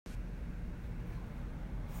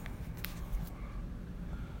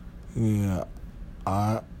Yeah,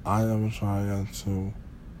 I am trying to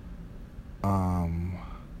um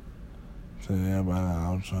tell everybody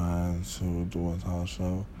I'm trying to do a talk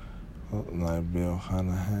show like Bill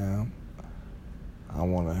Cunningham. I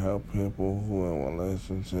want to help people who in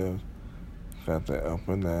relationships got their up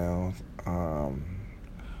and downs. I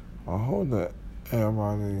hope that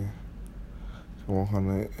everybody can work on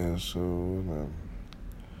their issues and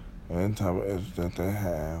any type of issues that they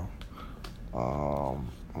have. Um,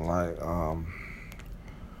 like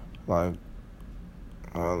like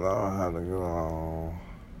learn how to get along,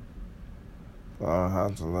 learn how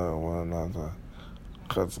to love one another.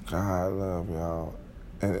 Cause God love y'all.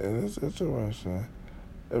 And in this situation,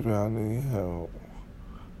 if y'all need help,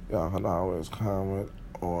 y'all can always comment.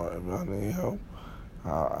 Or if y'all need help,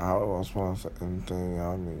 I will respond to anything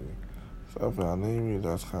y'all need. So if y'all need me,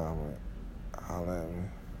 just comment. Holla at me.